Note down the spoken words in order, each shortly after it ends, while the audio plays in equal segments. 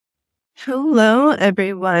Hello,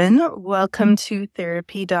 everyone. Welcome to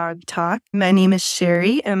Therapy Dog Talk. My name is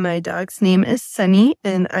Sherry, and my dog's name is Sunny,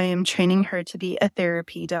 and I am training her to be a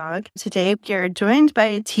therapy dog. Today, we are joined by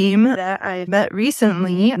a team that I met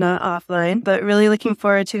recently, not offline, but really looking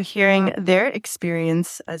forward to hearing their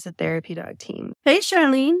experience as a therapy dog team. Hey,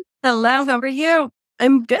 Charlene. Hello, how are you?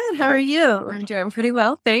 I'm good. How are you? I'm doing pretty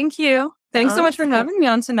well. Thank you. Thanks so much for having me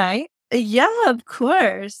on tonight. Yeah, of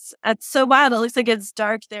course. It's so wild. It looks like it's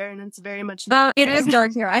dark there and it's very much It is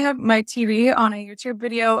dark here. I have my TV on a YouTube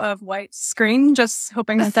video of white screen, just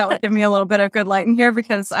hoping that would give me a little bit of good light in here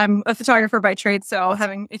because I'm a photographer by trade, so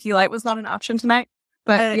having icky light was not an option tonight.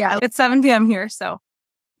 But it's 7 p.m. here, so.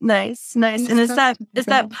 Nice. And is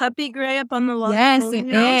that puppy gray up on the wall? Yes, it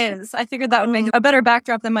is. I figured that would make a better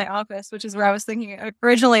backdrop than my office, which is where I was thinking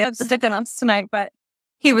originally of sticking on tonight, but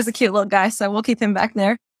he was a cute little guy, so we'll keep him back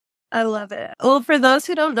there. I love it. Well, for those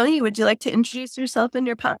who don't know you, would you like to introduce yourself and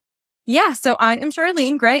your pup? Yeah, so I am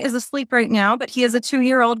Charlene. Gray is asleep right now, but he is a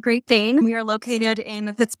 2-year-old Great Dane. We are located in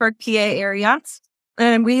the Pittsburgh, PA area,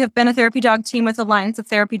 and we have been a therapy dog team with Alliance of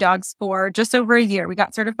Therapy Dogs for just over a year. We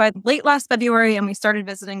got certified late last February, and we started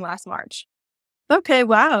visiting last March. Okay,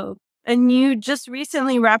 wow. And you just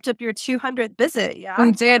recently wrapped up your 200th visit, yeah?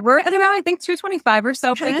 We did. We're at about, I think, 225 or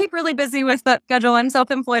so. I keep really busy with that schedule. I'm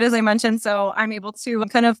self-employed, as I mentioned, so I'm able to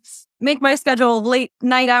kind of make my schedule late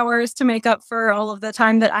night hours to make up for all of the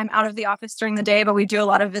time that I'm out of the office during the day, but we do a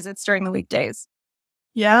lot of visits during the weekdays.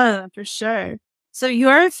 Yeah, for sure. So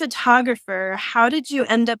you're a photographer. How did you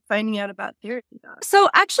end up finding out about therapy dogs? So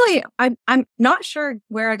actually, I'm not sure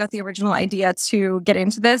where I got the original idea to get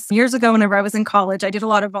into this. Years ago, whenever I was in college, I did a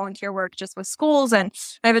lot of volunteer work just with schools, and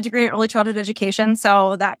I have a degree in early childhood education.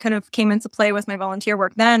 So that kind of came into play with my volunteer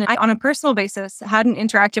work then. I, on a personal basis, hadn't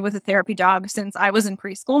interacted with a therapy dog since I was in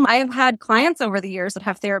preschool. I have had clients over the years that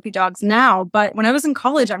have therapy dogs now, but when I was in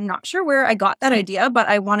college, I'm not sure where I got that idea, but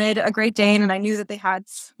I wanted a Great Dane, and I knew that they had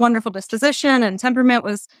wonderful disposition and temperament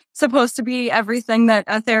was supposed to be everything that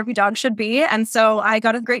a therapy dog should be. And so I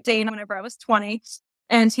got a Great Dane whenever I was 20,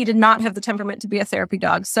 and he did not have the temperament to be a therapy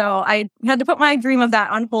dog. So I had to put my dream of that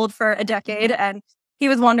on hold for a decade, and he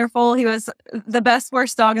was wonderful. He was the best,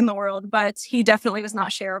 worst dog in the world, but he definitely was not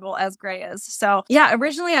shareable as Gray is. So yeah,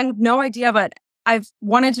 originally I had no idea, but I've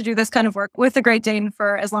wanted to do this kind of work with the Great Dane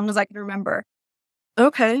for as long as I can remember.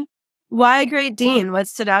 Okay. Why Great Dane? What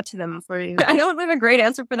stood out to them for you? I don't have a great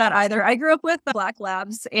answer for that either. I grew up with black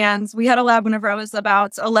labs, and we had a lab whenever I was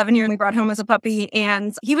about 11 years. We brought home as a puppy,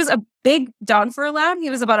 and he was a big dog for a lab. He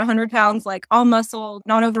was about 100 pounds, like all muscle,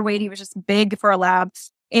 not overweight. He was just big for a lab.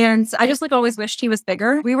 And I just always wished he was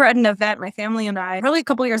bigger. We were at an event, my family and I, probably a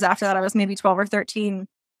couple years after that. I was maybe 12 or 13.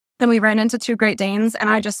 Then we ran into 2 Great Danes, and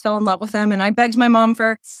I just fell in love with them. And I begged my mom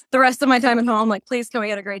for the rest of my time at home, like, please, can we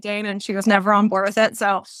get a Great Dane? And she was never on board with it.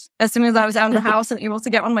 So as soon as I was out of the house and able to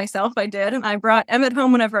get one myself, I did. And I brought Emmett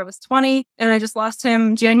home whenever I was 20, and I just lost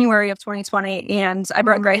him January of 2020. And I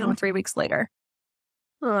brought Gray home 3 weeks later.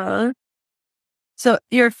 Aww. So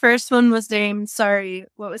your first one was named,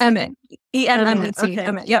 what was Emmett. E-N-M-E-T. Okay.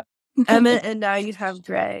 Emmett, yep. Emmett, and now you have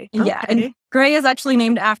Gray. Yeah, okay. And Gray is actually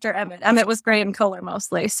named after Emmett. Emmett was gray in color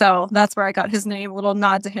mostly, so that's where I got his name, a little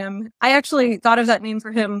nod to him. I actually thought of that name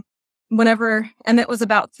for him whenever Emmett was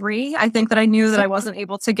about 3. I think that I knew that I wasn't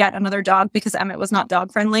able to get another dog because Emmett was not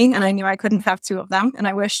dog friendly, and I knew I couldn't have 2 of them, and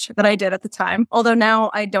I wished that I did at the time. Although now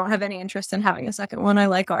I don't have any interest in having a second one. I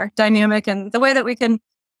like our dynamic and the way that we can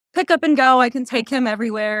pick up and go. I can take him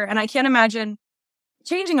everywhere, and I can't imagine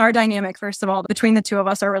changing our dynamic, first of all, between the 2 of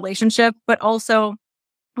us, our relationship, but also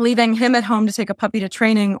leaving him at home to take a puppy to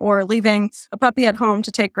training, or leaving a puppy at home to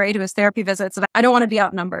take Gray to his therapy visits. And I don't want to be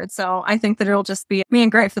outnumbered. So I think that it'll just be me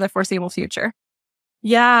and Gray for the foreseeable future.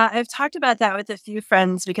 Yeah, I've talked about that with a few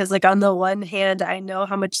friends because, like, on the one hand, I know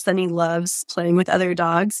how much Sunny loves playing with other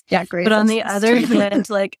dogs. Yeah, great. But on the other hand,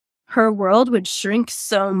 like, her world would shrink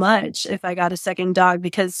so much if I got a second dog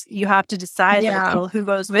because you have to decide who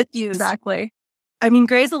goes with you. Exactly. I mean,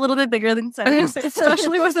 Gray's a little bit bigger than Sunny.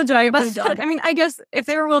 Especially with a giant blue dog. I mean, I guess if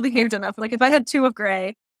they were well behaved enough, like if I had 2 of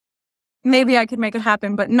Gray, maybe I could make it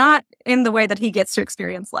happen, but not in the way that he gets to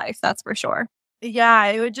experience life. That's for sure. Yeah,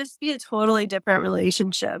 it would just be a totally different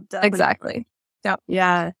relationship. Definitely. Exactly. Yep.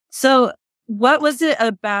 Yeah. So what was it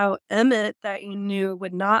about Emmett that you knew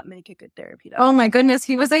would not make a good therapy dog? Oh my goodness,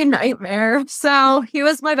 he was a nightmare. So he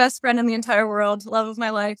was my best friend in the entire world, love of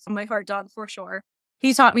my life, my heart dog for sure.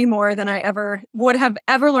 He taught me more than I ever would have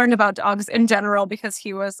ever learned about dogs in general because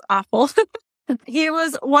he was awful. He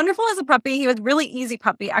was wonderful as a puppy. He was a really easy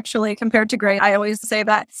puppy, actually, compared to Gray. I always say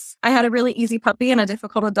that I had a really easy puppy and a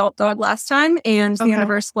difficult adult dog last time, and the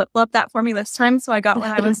universe flip-flopped that for me this time, so I got what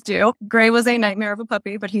I was due. Gray was a nightmare of a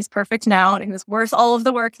puppy, but he's perfect now, and he was worth all of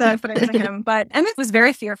the work that I put into him. But Emmett was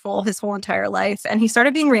very fearful his whole entire life, and he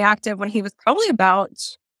started being reactive when he was probably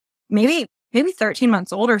about maybe 13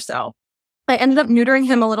 months old or so. I ended up neutering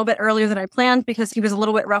him a little bit earlier than I planned because he was a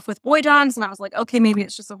little bit rough with boy dogs. And I was like, okay, maybe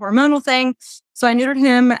it's just a hormonal thing. So I neutered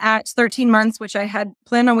him at 13 months, which I had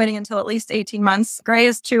planned on waiting until at least 18 months. Gray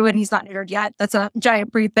is 2 and he's not neutered yet. That's a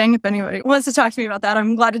giant breed thing. If anybody wants to talk to me about that,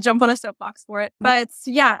 I'm glad to jump on a soapbox for it. But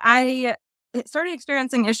yeah, I started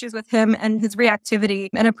experiencing issues with him and his reactivity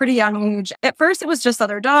at a pretty young age. At first, it was just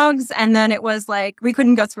other dogs. And then it was like, we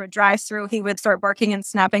couldn't go through a drive-through. He would start barking and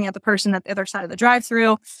snapping at the person at the other side of the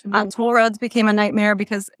drive-through. Toll roads became a nightmare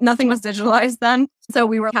because nothing was digitalized then. So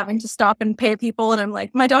we were having to stop and pay people. And I'm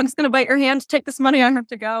like, my dog's going to bite your hand. Take this money. I have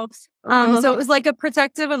to go. So it was like a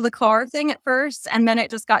protective of the car thing at first. And then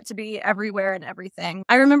it just got to be everywhere and everything.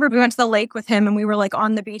 I remember we went to the lake with him and we were like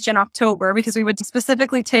on the beach in October because we would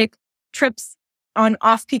specifically take trips on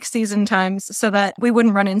off-peak season times so that we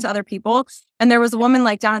wouldn't run into other people. And there was a woman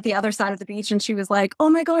like down at the other side of the beach and she was like, oh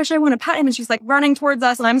my gosh, I want to pet him. And she's like running towards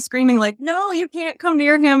us and I'm screaming like, no, you can't come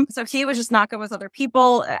near him. So he was just not good with other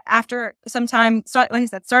people. After some time, like I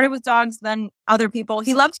said, started with dogs, then other people.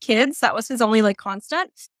 He loved kids. That was his only like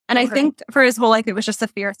constant. And I think for his whole life, it was just a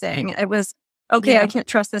fear thing. It was, okay, I can't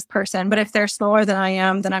trust this person. But if they're slower than I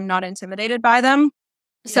am, then I'm not intimidated by them.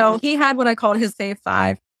 So he had what I called his fave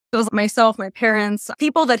 5. It was myself, my parents,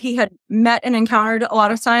 people that he had met and encountered a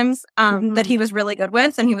lot of times that he was really good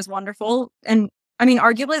with and he was wonderful. And I mean,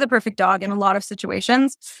 arguably the perfect dog in a lot of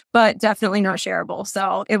situations, but definitely not shareable.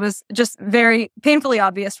 So it was just very painfully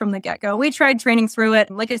obvious from the get-go. We tried training through it.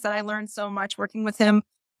 And like I said, I learned so much working with him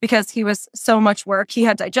because he was so much work. He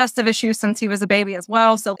had digestive issues since he was a baby as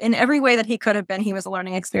well. So in every way that he could have been, he was a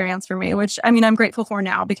learning experience for me, which I mean, I'm grateful for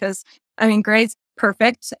now because I mean, Gray's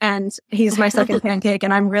perfect and he's my second pancake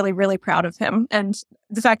and I'm really, really proud of him. And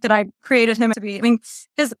the fact that I created him to be, I mean,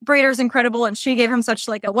 his breeder's incredible and she gave him such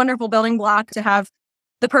like a wonderful building block to have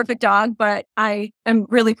the perfect dog. But I am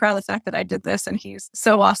really proud of the fact that I did this and he's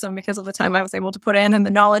so awesome because of the time I was able to put in and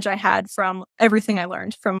the knowledge I had from everything I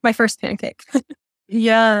learned from my first pancake.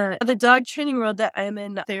 Yeah, the dog training world that I'm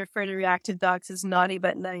in, they're afraid of reactive dogs is naughty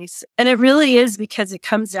but nice. And it really is because it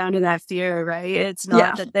comes down to that fear, right? It's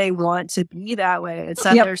not that they want to be that way. It's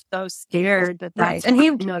that they're so scared that that's And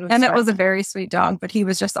it was a very sweet dog, but he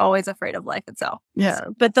was just always afraid of life itself. Yeah,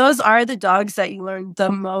 but those are the dogs that you learn the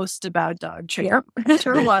most about dog training. Yep,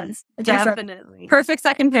 sure was. Definitely. Perfect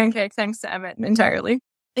second pancake thanks to Emmett entirely.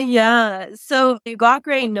 Yeah. So you got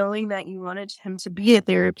Gray knowing that you wanted him to be a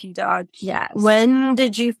therapy dog. Yes. When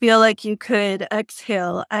did you feel like you could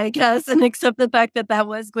exhale, I guess, and accept the fact that that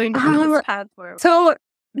was going to be his path forward? So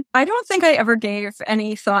I don't think I ever gave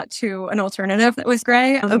any thought to an alternative with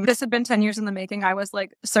Gray. This had been 10 years in the making. I was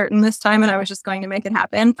like certain this time and I was just going to make it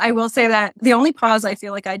happen. I will say that the only pause I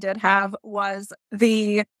feel like I did have was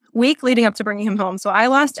the week leading up to bringing him home. So I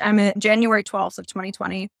lost Emmett January 12th of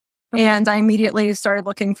 2020. And I immediately started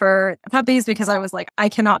looking for puppies because I was like, I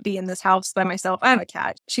cannot be in this house by myself. I have a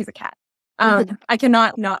cat. She's a cat. I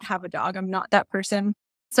cannot not have a dog. I'm not that person.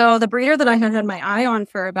 So the breeder that I had had my eye on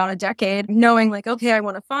for about a decade, knowing like, okay, I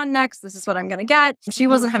want a fawn next. This is what I'm going to get. She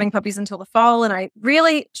wasn't having puppies until the fall. And I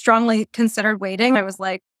really strongly considered waiting. I was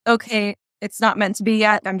like, okay, it's not meant to be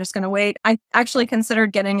yet. I'm just going to wait. I actually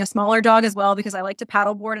considered getting a smaller dog as well because I like to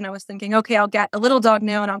paddleboard. And I was thinking, okay, I'll get a little dog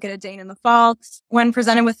now and I'll get a Dane in the fall. When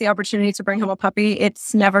presented with the opportunity to bring home a puppy,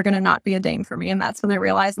 it's never going to not be a Dane for me. And that's when I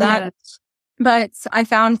realized that. Yeah. But I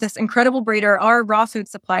found this incredible breeder, our raw food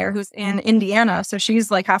supplier, who's in Indiana. So she's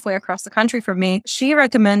like halfway across the country from me. She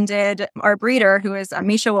recommended our breeder, who is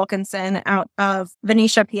Misha Wilkinson out of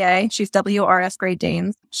Venetia, PA. She's WRS Great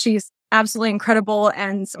Danes. She's absolutely incredible.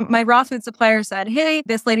 And my raw food supplier said, hey,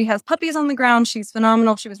 this lady has puppies on the ground. She's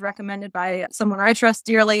phenomenal. She was recommended by someone I trust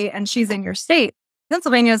dearly, and she's in your state.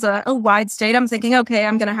 Pennsylvania is a wide state. I'm thinking, okay,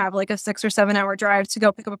 I'm going to have like a 6 or 7 hour drive to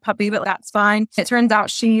go pick up a puppy, but that's fine. It turns out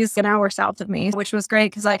she's an hour south of me, which was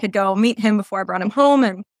great because I could go meet him before I brought him home.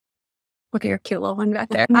 And look at your cute little one back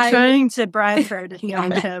there. I'm trying to bribe her to be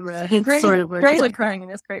on camera. It's sort of Gray's like crying in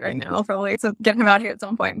his crate right now. I'll probably get him out here at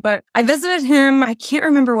some point. But I visited him. I can't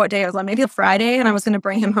remember what day it was on. Maybe a Friday, and I was going to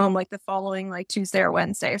bring him home like the following like Tuesday or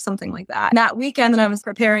Wednesday or something like that. And that weekend, that I was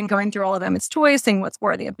preparing, going through all of Emmett's toys, seeing what's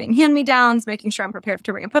worthy of being hand-me-downs, making sure I'm prepared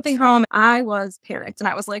to bring a puppy home. I was panicked, and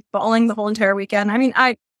I was like bawling the whole entire weekend. I mean,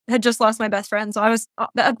 I had just lost my best friend, so I was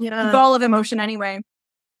a ball of emotion anyway.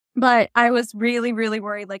 But I was really, really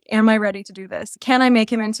worried, like, am I ready to do this? Can I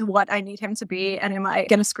make him into what I need him to be? And am I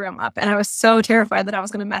going to screw him up? And I was so terrified that I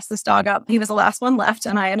was going to mess this dog up. He was the last one left.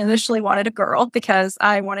 And I initially wanted a girl because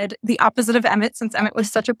I wanted the opposite of Emmett, since Emmett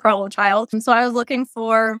was such a problem child. And so I was looking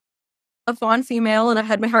for a fawn female, and I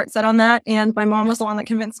had my heart set on that. And my mom was the one that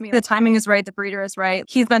convinced me the timing is right, the breeder is right.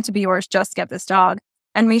 He's meant to be yours. Just get this dog.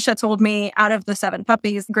 And Misha told me, out of the 7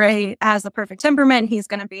 puppies, Gray has the perfect temperament. He's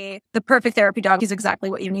going to be the perfect therapy dog. He's exactly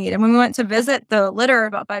what you need. And when we went to visit the litter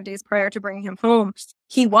about 5 days prior to bringing him home,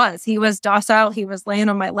 he was docile. He was laying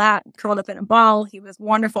on my lap, curled up in a ball. He was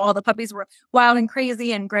wonderful. All the puppies were wild and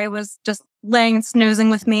crazy, and Gray was just laying and snoozing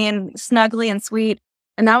with me and snuggly and sweet.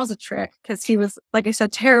 And that was a trick, because he was, like I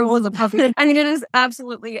said, terrible as a puppy. I mean, it is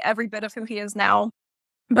absolutely every bit of who he is now.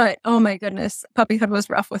 But oh my goodness, puppyhood was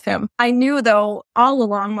rough with him. I knew, though, all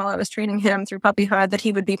along while I was training him through puppyhood, that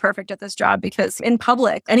he would be perfect at this job, because in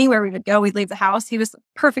public, anywhere we would go, we'd leave the house. He was a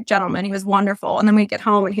perfect gentleman. He was wonderful. And then we'd get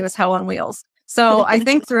home and he was hell on wheels. So I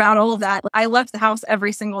think throughout all of that, I left the house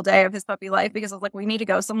every single day of his puppy life, because I was like, we need to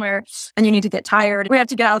go somewhere and you need to get tired. We have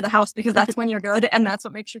to get out of the house, because that's when you're good. And that's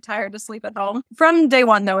what makes you tired, to sleep at home. From day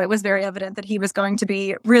one, though, it was very evident that he was going to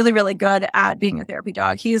be really, really good at being a therapy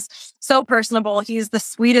dog. He's so personable. He's the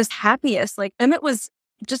sweetest, happiest. Like, Emmett was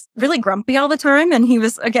just really grumpy all the time. And he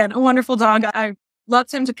was, again, a wonderful dog. I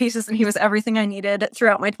loved him to pieces, and he was everything I needed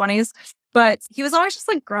throughout my 20s. But he was always just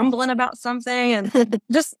like grumbling about something, and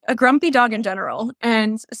just a grumpy dog in general,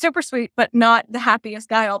 and super sweet, but not the happiest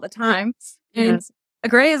guy all the time. And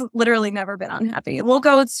Gray has literally never been unhappy. We'll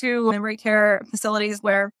go to memory care facilities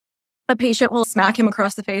where a patient will smack him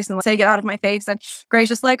across the face and say, get out of my face. And Gray's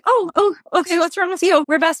just like, oh, okay, what's wrong with you?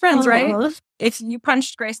 We're best friends, right? If you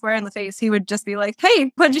punched Gray square in the face, he would just be like,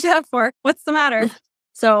 hey, what'd you do that for? What's the matter?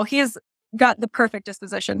 So he has got the perfect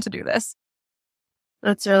disposition to do this.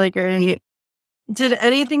 That's really great. Did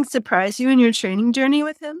anything surprise you in your training journey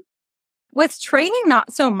with him? With training,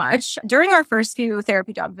 not so much. During our first few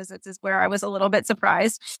therapy dog visits is where I was a little bit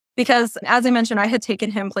surprised, because, as I mentioned, I had taken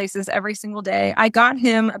him places every single day. I got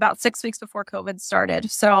him about 6 weeks before COVID started.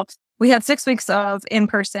 So we had 6 weeks of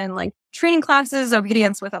in-person, like, training classes,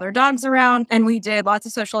 obedience with other dogs around, and we did lots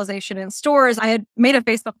of socialization in stores. I had made a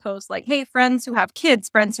Facebook post like, hey, friends who have kids,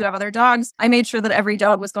 friends who have other dogs. I made sure that every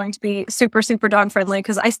dog was going to be super, super dog friendly,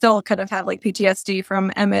 because I still could have had like PTSD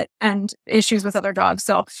from Emmett and issues with other dogs.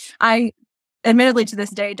 So I, admittedly, to this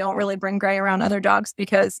day, don't really bring Gray around other dogs,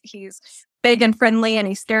 because he's big and friendly and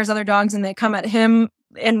he scares other dogs and they come at him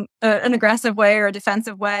in an aggressive way or a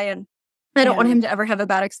defensive way. And I don't want him to ever have a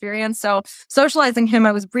bad experience. So socializing him,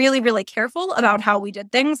 I was really, really careful about how we did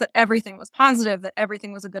things, that everything was positive, that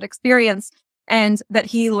everything was a good experience, and that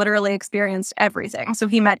he literally experienced everything. So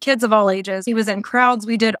he met kids of all ages. He was in crowds.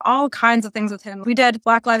 We did all kinds of things with him. We did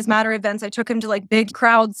Black Lives Matter events. I took him to like big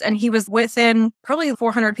crowds, and he was within probably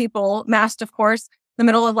 400 people, masked, of course, the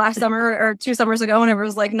middle of last summer or 2 summers ago, whenever it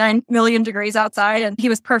was like 9 million degrees outside, and he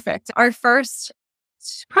was perfect. Our first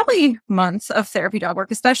probably months of therapy dog work,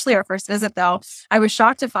 especially our first visit, though, I was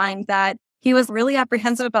shocked to find that he was really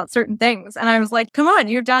apprehensive about certain things. And I was like, come on,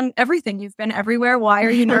 you've done everything. You've been everywhere. Why are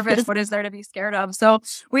you nervous? What is there to be scared of? So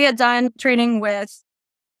we had done training with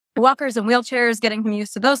walkers and wheelchairs, getting him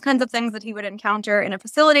used to those kinds of things that he would encounter in a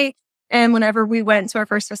facility. And whenever we went to our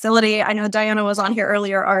first facility, I know Diana was on here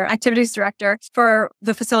earlier, our activities director for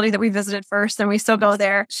the facility that we visited first, and we still go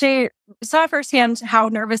there. She saw firsthand how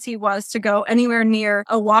nervous he was to go anywhere near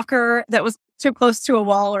a walker that was too close to a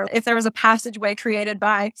wall, or if there was a passageway created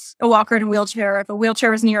by a walker in a wheelchair, if a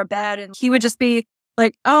wheelchair was near a bed, and he would just be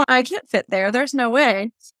like, oh, I can't fit there. There's no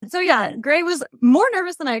way. So yeah, Gray was more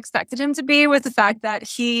nervous than I expected him to be, with the fact that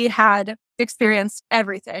he had experienced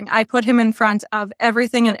everything. I put him in front of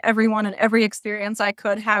everything and everyone and every experience I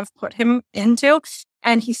could have put him into.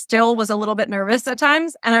 And he still was a little bit nervous at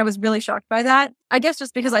times. And I was really shocked by that. I guess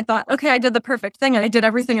just because I thought, okay, I did the perfect thing. I did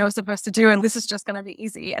everything I was supposed to do, and this is just going to be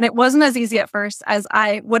easy. And it wasn't as easy at first as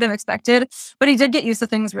I would have expected, but he did get used to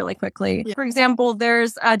things really quickly. Yeah. For example,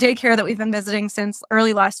 there's a daycare that we've been visiting since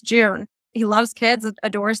early last June. He loves kids,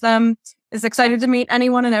 adores them, is excited to meet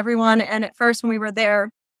anyone and everyone. And at first, when we were there,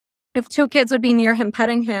 if 2 kids would be near him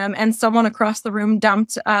petting him and someone across the room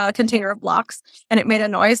dumped a container of blocks and it made a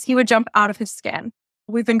noise, he would jump out of his skin.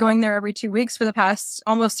 We've been going there every 2 weeks for the past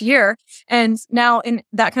almost year. And now in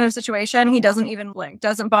that kind of situation, he doesn't even blink,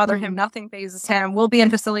 doesn't bother him. Nothing phases him. We'll be in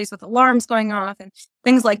facilities with alarms going off and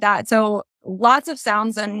things like that. So lots of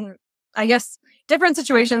sounds, and I guess different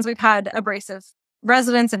situations. We've had abrasive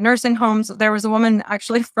residents and nursing homes. There was a woman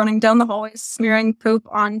actually running down the hallway smearing poop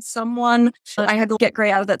on someone. I had to get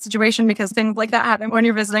Gray out of that situation because things like that happen when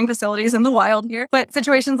you're visiting facilities in the wild here. But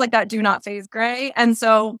situations like that do not faze Gray. And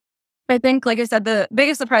so I think, like I said, the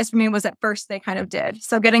biggest surprise for me was at first they kind of did.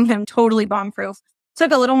 So getting him totally bomb-proof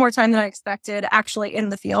took a little more time than I expected actually in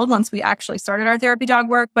the field once we actually started our therapy dog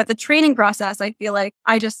work. But the training process, I feel like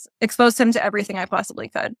I just exposed him to everything I possibly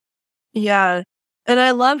could. Yeah. And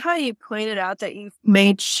I love how you pointed out that you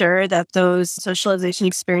made sure that those socialization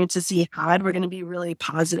experiences he had were going to be really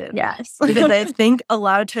positive. Yes. Because I think a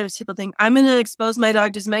lot of times people think, I'm going to expose my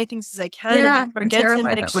dog to as many things as I can. Yeah, and forget to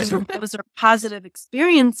make sure those are positive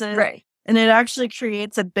experiences. Right. And it actually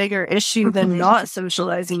creates a bigger issue than not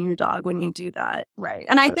socializing your dog when you do that. Right.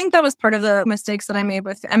 And I think that was part of the mistakes that I made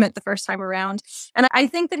with Emmett the first time around. And I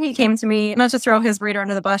think that he came to me, not to throw his breeder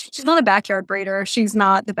under the bus. She's not a backyard breeder. She's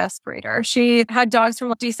not the best breeder. She had dogs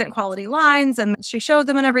from decent quality lines and she showed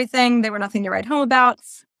them and everything. They were nothing to write home about.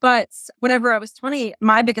 But whenever I was 20,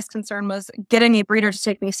 my biggest concern was getting a breeder to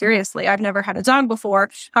take me seriously. I've never had a dog before.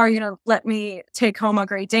 How are you going to let me take home a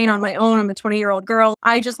Great Dane on my own? I'm a 20-year-old girl.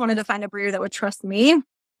 I just wanted to find a breeder that would trust me.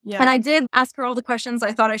 Yeah. And I did ask her all the questions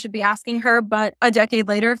I thought I should be asking her. But a decade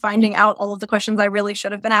later, finding out all of the questions I really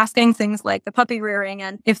should have been asking, things like the puppy rearing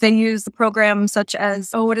and if they use the program such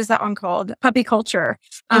as, what is that one called? Puppy culture.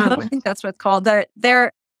 I think that's what it's called.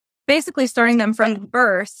 They're basically starting them from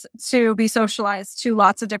birth to be socialized to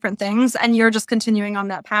lots of different things. And you're just continuing on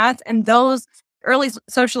that path. And those early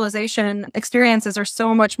socialization experiences are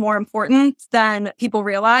so much more important than people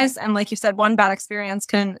realize. And like you said, one bad experience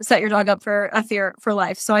can set your dog up for a fear for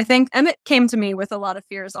life. So I think Emmett came to me with a lot of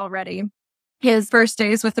fears already. His first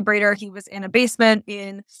days with the breeder, he was in a basement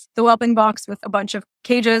in the whelping box with a bunch of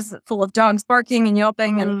cages full of dogs barking and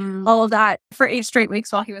yelping and all of that for 8 straight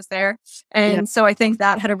weeks while he was there. And so I think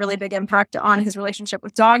that had a really big impact on his relationship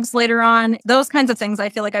with dogs later on. Those kinds of things, I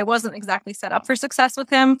feel like I wasn't exactly set up for success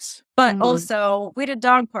with him. But also, we did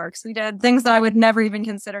dog parks. We did things that I would never even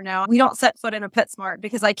consider now. We don't set foot in a PetSmart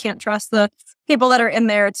because I can't trust the people that are in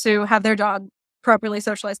there to have their dog properly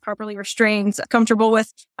socialized, properly restrained, comfortable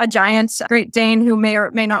with a giant Great Dane who may or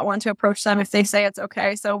may not want to approach them if they say it's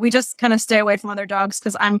okay. So we just kind of stay away from other dogs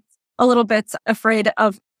because I'm a little bit afraid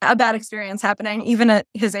of a bad experience happening, even at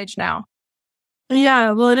his age now.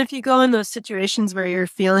 Yeah, well, and if you go in those situations where you're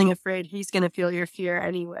feeling afraid, he's going to feel your fear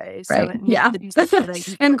anyway. So right. Yeah. And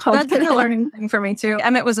that's been a learning thing for me too.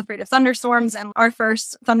 Emmett was afraid of thunderstorms, and our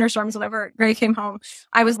first thunderstorms, whenever Gray came home,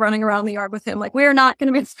 I was running around the yard with him like, we're not going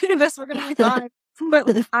to be afraid of this. We're going to be fine.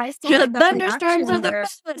 But I still have that thunderstorms are the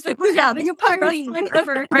best. We're having a party.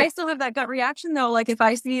 I still have that gut reaction though. Like if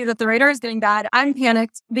I see that the radar is getting bad, I'm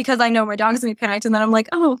panicked because I know my dog's gonna be panicked, and then I'm like,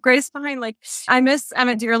 oh, Gray's fine. Like I miss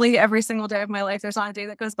Emmett dearly every single day of my life. There's not a day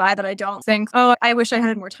that goes by that I don't think, oh, I wish I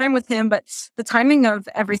had more time with him. But the timing of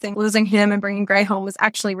everything, losing him and bringing Gray home, was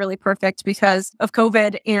actually really perfect because of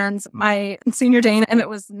COVID and my senior Dane, Emmett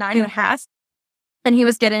was 9.5. And he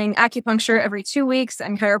was getting acupuncture every 2 weeks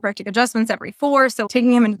and chiropractic adjustments every 4. So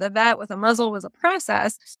taking him into the vet with a muzzle was a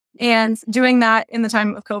process. And doing that in the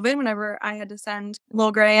time of COVID, whenever I had to send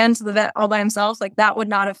little Gray in to the vet all by himself, like that would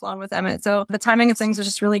not have flown with Emmett. So the timing of things was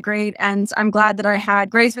just really great. And I'm glad that I had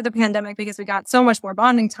Gray through the pandemic because we got so much more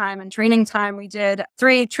bonding time and training time. We did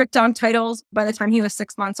 3 trick dog titles by the time he was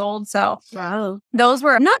 6 months old. So wow, those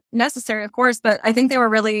were not necessary, of course, but I think they were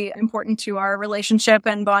really important to our relationship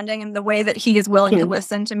and bonding and the way that he is willing to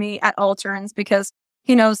listen to me at all turns because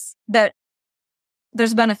he knows that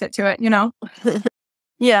there's benefit to it, you know?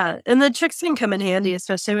 Yeah, and the tricks can come in handy,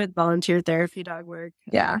 especially with volunteer therapy dog work.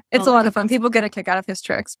 Yeah, it's a lot of fun. People get a kick out of his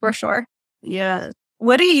tricks, for sure. Yeah.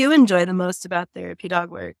 What do you enjoy the most about therapy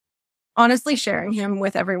dog work? Honestly, sharing him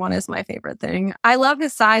with everyone is my favorite thing. I love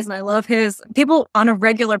his size and I love his... People on a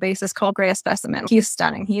regular basis call Gray a specimen. He is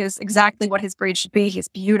stunning. He is exactly what his breed should be. He's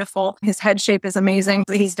beautiful. His head shape is amazing.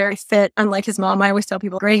 He's very fit. Unlike his mom, I always tell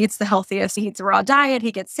people Gray eats the healthiest. He eats a raw diet.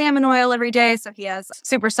 He gets salmon oil every day. So he has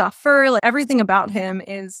super soft fur. Like, everything about him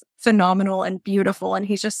is phenomenal and beautiful. And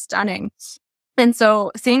he's just stunning. And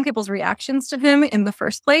so seeing people's reactions to him in the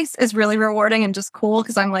first place is really rewarding and just cool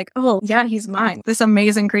because I'm like, oh, yeah, he's mine. This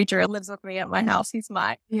amazing creature lives with me at my house. He's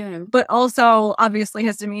mine. Yeah. But also, obviously,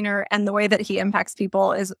 his demeanor and the way that he impacts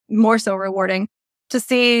people is more so rewarding. To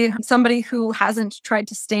see somebody who hasn't tried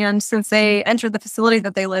to stand since they entered the facility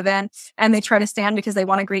that they live in and they try to stand because they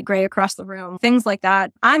want to greet Gray across the room. Things like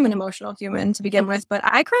that. I'm an emotional human to begin with, but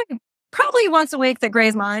I cry probably once a week that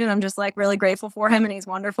Gray's mine, and I'm just like really grateful for him, and he's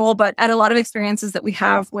wonderful. But at a lot of experiences that we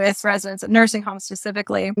have with residents at nursing homes,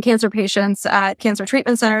 specifically cancer patients at cancer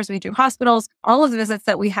treatment centers, we do hospitals. All of the visits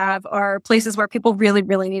that we have are places where people really,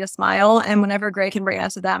 really need a smile. And whenever Gray can bring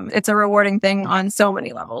us to them, it's a rewarding thing on so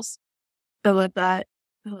many levels. I love that.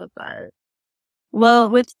 Well,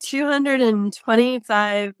 with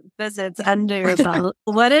 225 visits under your belt,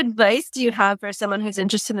 what advice do you have for someone who's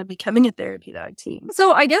interested in becoming a therapy dog team?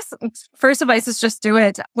 So I guess first advice is just do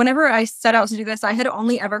it. Whenever I set out to do this, I had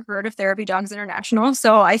only ever heard of Therapy Dogs International.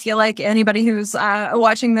 So I feel like anybody who's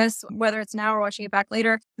watching this, whether it's now or watching it back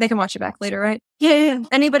later, they can watch it back later, right? Yeah.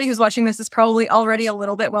 Anybody who's watching this is probably already a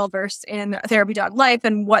little bit well-versed in therapy dog life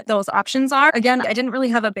and what those options are. Again, I didn't really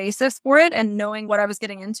have a basis for it and knowing what I was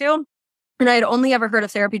getting into. And I had only ever heard of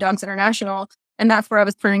Therapy Dogs International, and that's where I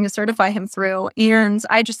was planning to certify him through. And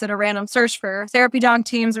I just did a random search for therapy dog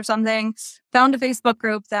teams or something, found a Facebook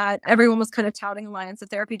group that everyone was kind of touting Alliance of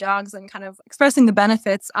Therapy Dogs and kind of expressing the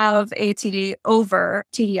benefits of ATD over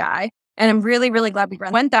TDI. And I'm really, really glad we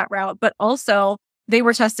went that route. But also, they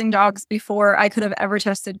were testing dogs before I could have ever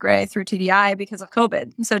tested Gray through TDI because of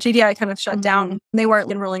COVID. So TDI kind of shut down. They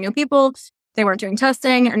weren't enrolling new people. They weren't doing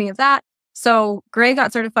testing or any of that. So Gray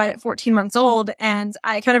got certified at 14 months old, and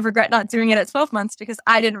I kind of regret not doing it at 12 months because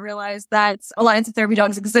I didn't realize that Alliance of Therapy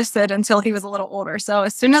Dogs existed until he was a little older. So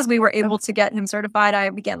as soon as we were able to get him certified,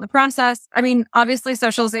 I began the process. I mean, obviously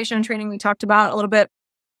socialization and training we talked about a little bit,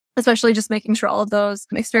 especially just making sure all of those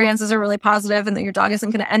experiences are really positive and that your dog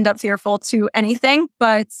isn't going to end up fearful to anything.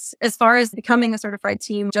 But as far as becoming a certified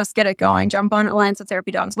team, just get it going. Jump on Alliance of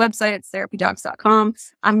Therapy Dogs website. It's therapydogs.com.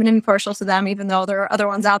 I'm going to be partial to them, even though there are other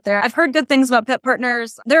ones out there. I've heard good things about Pet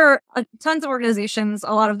Partners. There are tons of organizations.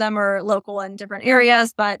 A lot of them are local in different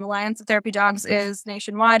areas, but Alliance of Therapy Dogs is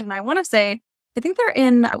nationwide. And I want to say, I think they're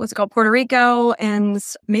in, what's it called, Puerto Rico and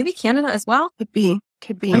maybe Canada as well. Could be.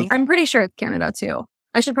 I'm pretty sure it's Canada too.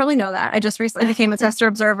 I should probably know that. I just recently became a tester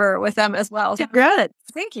observer with them as well. Congrats.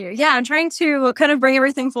 Thank you. Yeah, I'm trying to kind of bring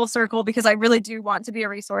everything full circle because I really do want to be a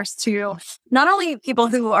resource to not only people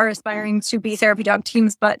who are aspiring to be therapy dog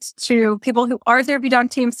teams, but to people who are therapy dog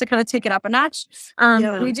teams to kind of take it up a notch.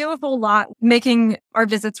 We do a whole lot, making our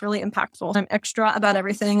visits really impactful. I'm extra about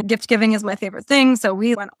everything. Gift giving is my favorite thing. So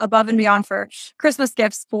we went above and beyond for Christmas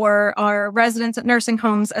gifts for our residents at nursing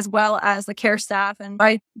homes, as well as the care staff. And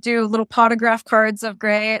I do little potograph cards of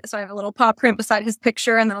Gray. So I have a little paw print beside his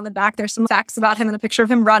picture. And then on the back, there's some facts about him and a picture of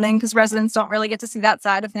him running because residents don't really get to see that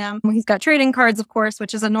side of him. He's got trading cards, of course,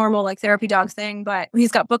 which is a normal like therapy dog thing, but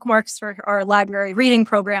he's got bookmarks for our library reading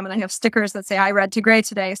program. And I have stickers that say, I read to Gray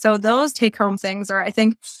today. So those take home things are, I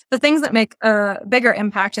think, the things that make a bigger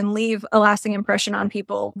impact and leave a lasting impression on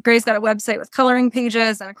people. Gray's got a website with coloring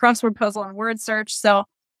pages and a crossword puzzle and word search. So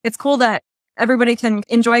it's cool that everybody can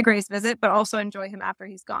enjoy Gray's visit, but also enjoy him after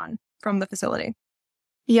he's gone from the facility.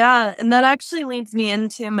 Yeah, and that actually leads me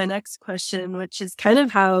into my next question, which is kind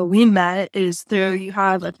of how we met is through, you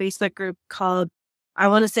have a Facebook group called, I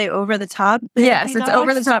want to say Over the Top. Yes, it's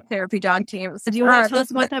Over the Top Therapy Dog Teams. So do you want to tell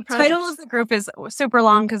us what that project? The title of the group is super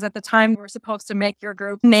long because at the time we were supposed to make your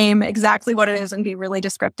group name exactly what it is and be really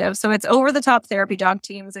descriptive. So it's Over the Top Therapy Dog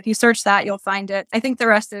Teams. If you search that, you'll find it. I think the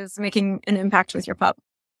rest is making an impact with your pup.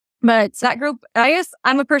 But that group, I guess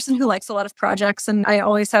I'm a person who likes a lot of projects and I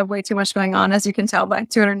always have way too much going on, as you can tell by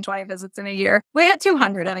 220 visits in a year. We had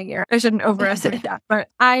 200 in a year. I shouldn't overestimate that. But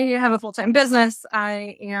I have a full-time business.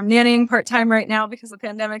 I am nannying part-time right now because the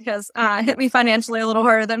pandemic has hit me financially a little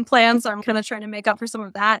harder than planned. So I'm kind of trying to make up for some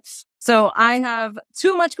of that. So I have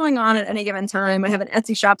too much going on at any given time. I have an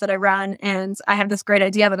Etsy shop that I run and I have this great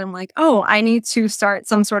idea that I'm like, oh, I need to start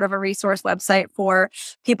some sort of a resource website for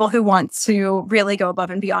people who want to really go above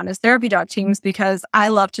and beyond as therapy dog teams because I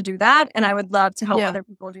love to do that and I would love to help other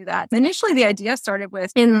people do that. Initially, the idea started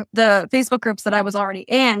with in the Facebook groups that I was already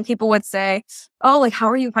in, people would say, oh, like, how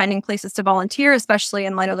are you finding places to volunteer, especially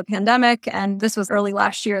in light of the pandemic? And this was early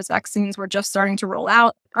last year as vaccines were just starting to roll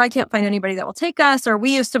out. I can't find anybody that will take us, or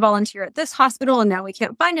we used to volunteer at this hospital and now we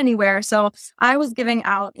can't find anywhere. So I was giving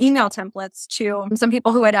out email templates to some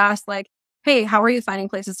people who had asked like, hey, how are you finding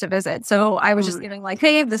places to visit? So I was just giving like,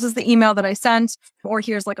 hey, this is the email that I sent, or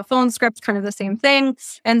here's like a phone script, kind of the same thing.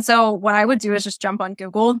 And so what I would do is just jump on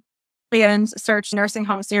Google and search nursing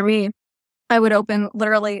homes near me. I would open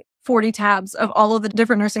literally 40 tabs of all of the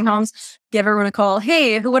different nursing homes, give everyone a call.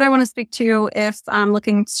 Hey, who would I want to speak to if I'm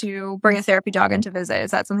looking to bring a therapy dog in to visit?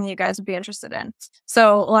 Is that something you guys would be interested in?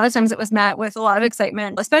 So a lot of times it was met with a lot of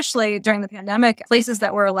excitement, especially during the pandemic. Places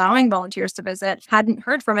that were allowing volunteers to visit hadn't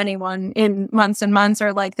heard from anyone in months and months,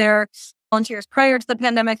 or like they're volunteers prior to the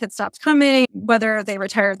pandemic had stopped coming, whether they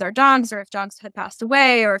retired their dogs or if dogs had passed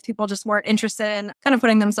away or if people just weren't interested in kind of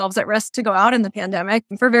putting themselves at risk to go out in the pandemic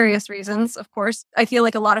for various reasons. Of course, I feel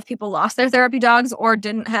like a lot of people lost their therapy dogs or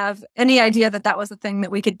didn't have any idea that that was a thing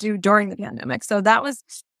that we could do during the pandemic. So that was,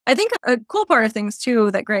 I think, a cool part of things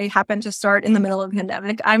too, that Gray happened to start in the middle of the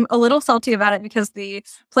pandemic. I'm a little salty about it because the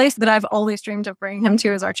place that I've always dreamed of bringing him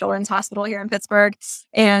to is our children's hospital here in Pittsburgh.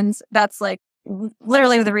 And that's like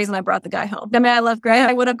literally the reason I brought the guy home. I mean, I love Gray.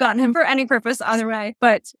 I would have gotten him for any purpose either way,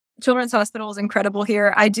 but Children's Hospital is incredible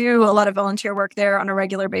here. I do a lot of volunteer work there on a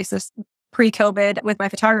regular basis pre-COVID with my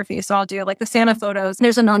photography. So I'll do like the Santa photos.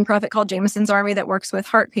 There's a nonprofit called Jameson's Army that works with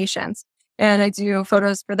heart patients. And I do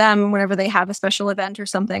photos for them whenever they have a special event or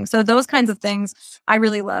something. So those kinds of things I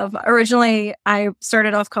really love. Originally, I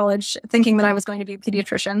started off college thinking that I was going to be a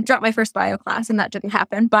pediatrician, dropped my first bio class, and that didn't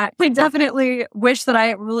happen. But I definitely wish that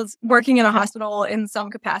I was working in a hospital in some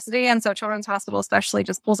capacity. And so Children's Hospital especially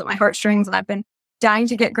just pulls at my heartstrings. And I've been dying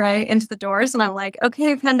to get Gray into the doors. And I'm like,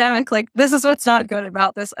 okay, pandemic, like this is what's not good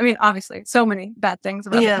about this. I mean, obviously so many bad things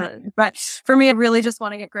about it. But for me, I really just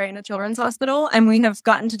want to get Gray in a children's hospital. And we have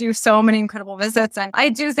gotten to do so many incredible visits. And I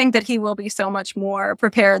do think that he will be so much more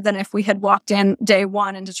prepared than if we had walked in day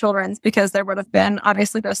one into children's, because there would have been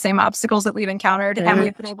obviously those same obstacles that we've encountered. And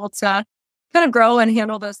we've been able to kind of grow and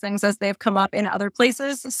handle those things as they've come up in other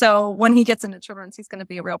places. So when he gets into children's, he's going to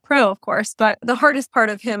be a real pro, of course. But the hardest part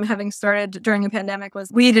of him having started during the pandemic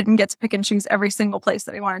was we didn't get to pick and choose every single place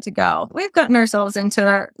that we wanted to go. We've gotten ourselves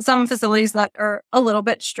into some facilities that are a little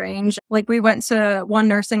bit strange. Like we went to one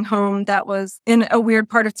nursing home that was in a weird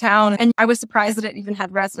part of town, and I was surprised that it even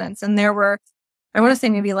had residents. And there were, I want to say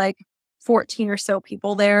maybe like 14 or so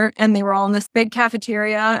people there, and they were all in this big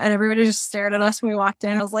cafeteria, and everybody just stared at us when we walked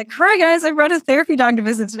in. I was like, "Hi guys, I brought a therapy dog to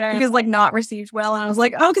visit today." He was like not received well, and I was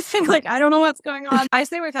like, "Oh, good thing." Like I don't know what's going on. I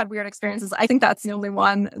say we've had weird experiences. I think that's the only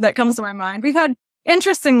one that comes to my mind. We've had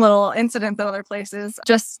interesting little incidents at other places.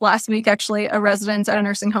 Just last week, actually, a resident at a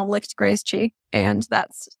nursing home licked Gray's cheek. And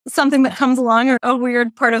that's something that comes along, or a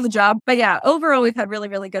weird part of the job. But yeah, overall, we've had really,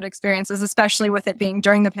 really good experiences, especially with it being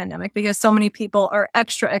during the pandemic, because so many people are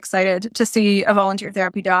extra excited to see a volunteer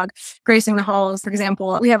therapy dog gracing the halls. For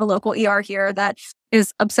example, we have a local ER here that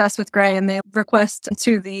is obsessed with Gray, and they request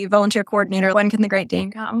to the volunteer coordinator, when can the Great Dane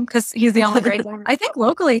come? Because he's the only Great Dane. I think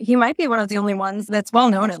locally, he might be one of the only ones that's well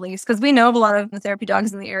known, at least, because we know of a lot of the therapy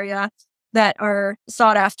dogs in the area that are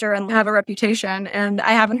sought after and have a reputation. And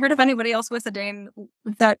I haven't heard of anybody else with a Dane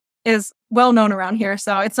that is well known around here.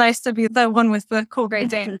 So it's nice to be the one with the cool Great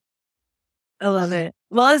Dane. I love it.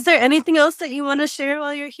 Well, is there anything else that you want to share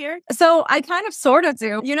while you're here? So I kind of sort of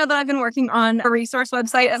do. You know that I've been working on a resource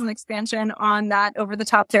website as an expansion on that Over the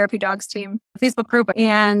Top Therapy Dogs team Facebook group.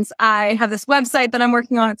 And I have this website that I'm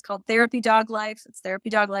working on. It's called Therapy Dog Life. It's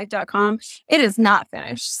therapydog.life.com. It is not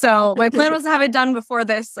finished. So my plan was to have it done before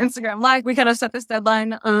this Instagram Live. We kind of set this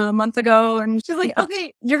deadline a month ago. And she's like,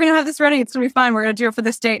 okay, you're going to have this ready. It's going to be fine. We're going to do it for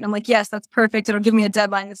this date. And I'm like, yes, that's perfect. It'll give me a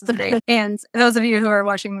deadline. This is great. And those of you who are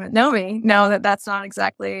watching that know me know that that's not exactly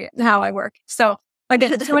how I work. So I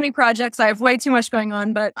get too many projects. I have way too much going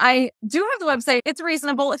on, but I do have the website. It's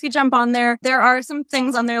reasonable if you jump on there. There are some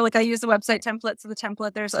things on there, like I use the website template. So the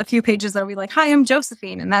template, there's a few pages that'll be like, hi, I'm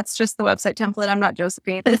Josephine. And that's just the website template. I'm not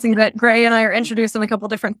Josephine. I think that Gray and I are introduced in a couple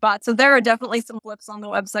different spots. So there are definitely some flips on the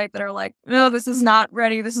website that are like, no, this is not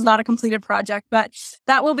ready. This is not a completed project, but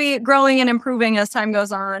that will be growing and improving as time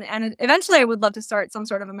goes on. And eventually I would love to start some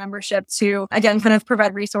sort of a membership to, again, kind of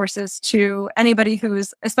provide resources to anybody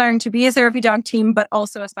who's aspiring to be a therapy dog team, but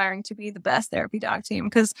also aspiring to be the best therapy dog team,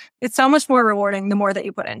 because it's so much more rewarding the more that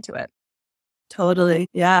you put into it. Totally.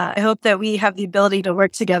 Yeah. I hope that we have the ability to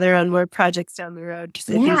work together on more projects down the road, because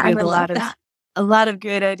I think we have a lot of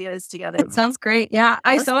great ideas together. It sounds great. Yeah.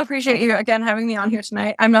 I so appreciate you again having me on here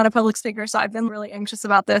tonight. I'm not a public speaker, so I've been really anxious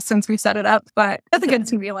about this since we set it up, but that's a good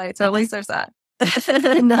TV light. So at least there's that.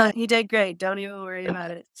 No, you did great. Don't even worry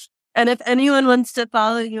about it. And if anyone wants to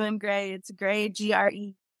follow you and Gray, it's Gray,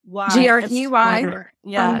 Grey.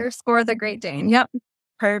 Yeah. _ the Great Dane. Yep.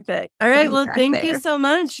 Perfect. All right. Well, thank you so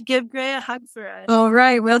much. Give Gray a hug for us. All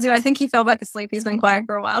right. Will do. I think he fell back asleep. He's been quiet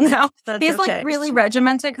for a while now. He's like really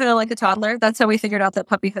regimented, kind of like a toddler. That's how we figured out that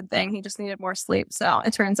puppyhood thing. He just needed more sleep. So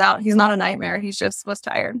it turns out he's not a nightmare. He just was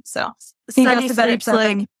tired. So he goes to bed at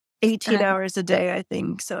like 18 hours a day, I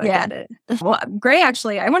think. So I get it. Well, Gray,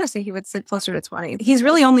 actually, I want to say he would sit closer to 20. He's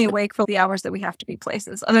really only awake for the hours that we have to be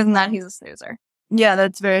places. Other than that, he's a snoozer. Yeah,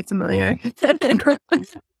 that's very familiar.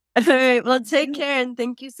 All right. Well, take care, and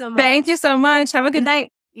thank you so much. Thank you so much. Have a good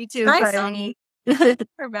night. You too. Bye, Sonny.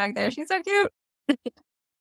 Her back there. She's so cute.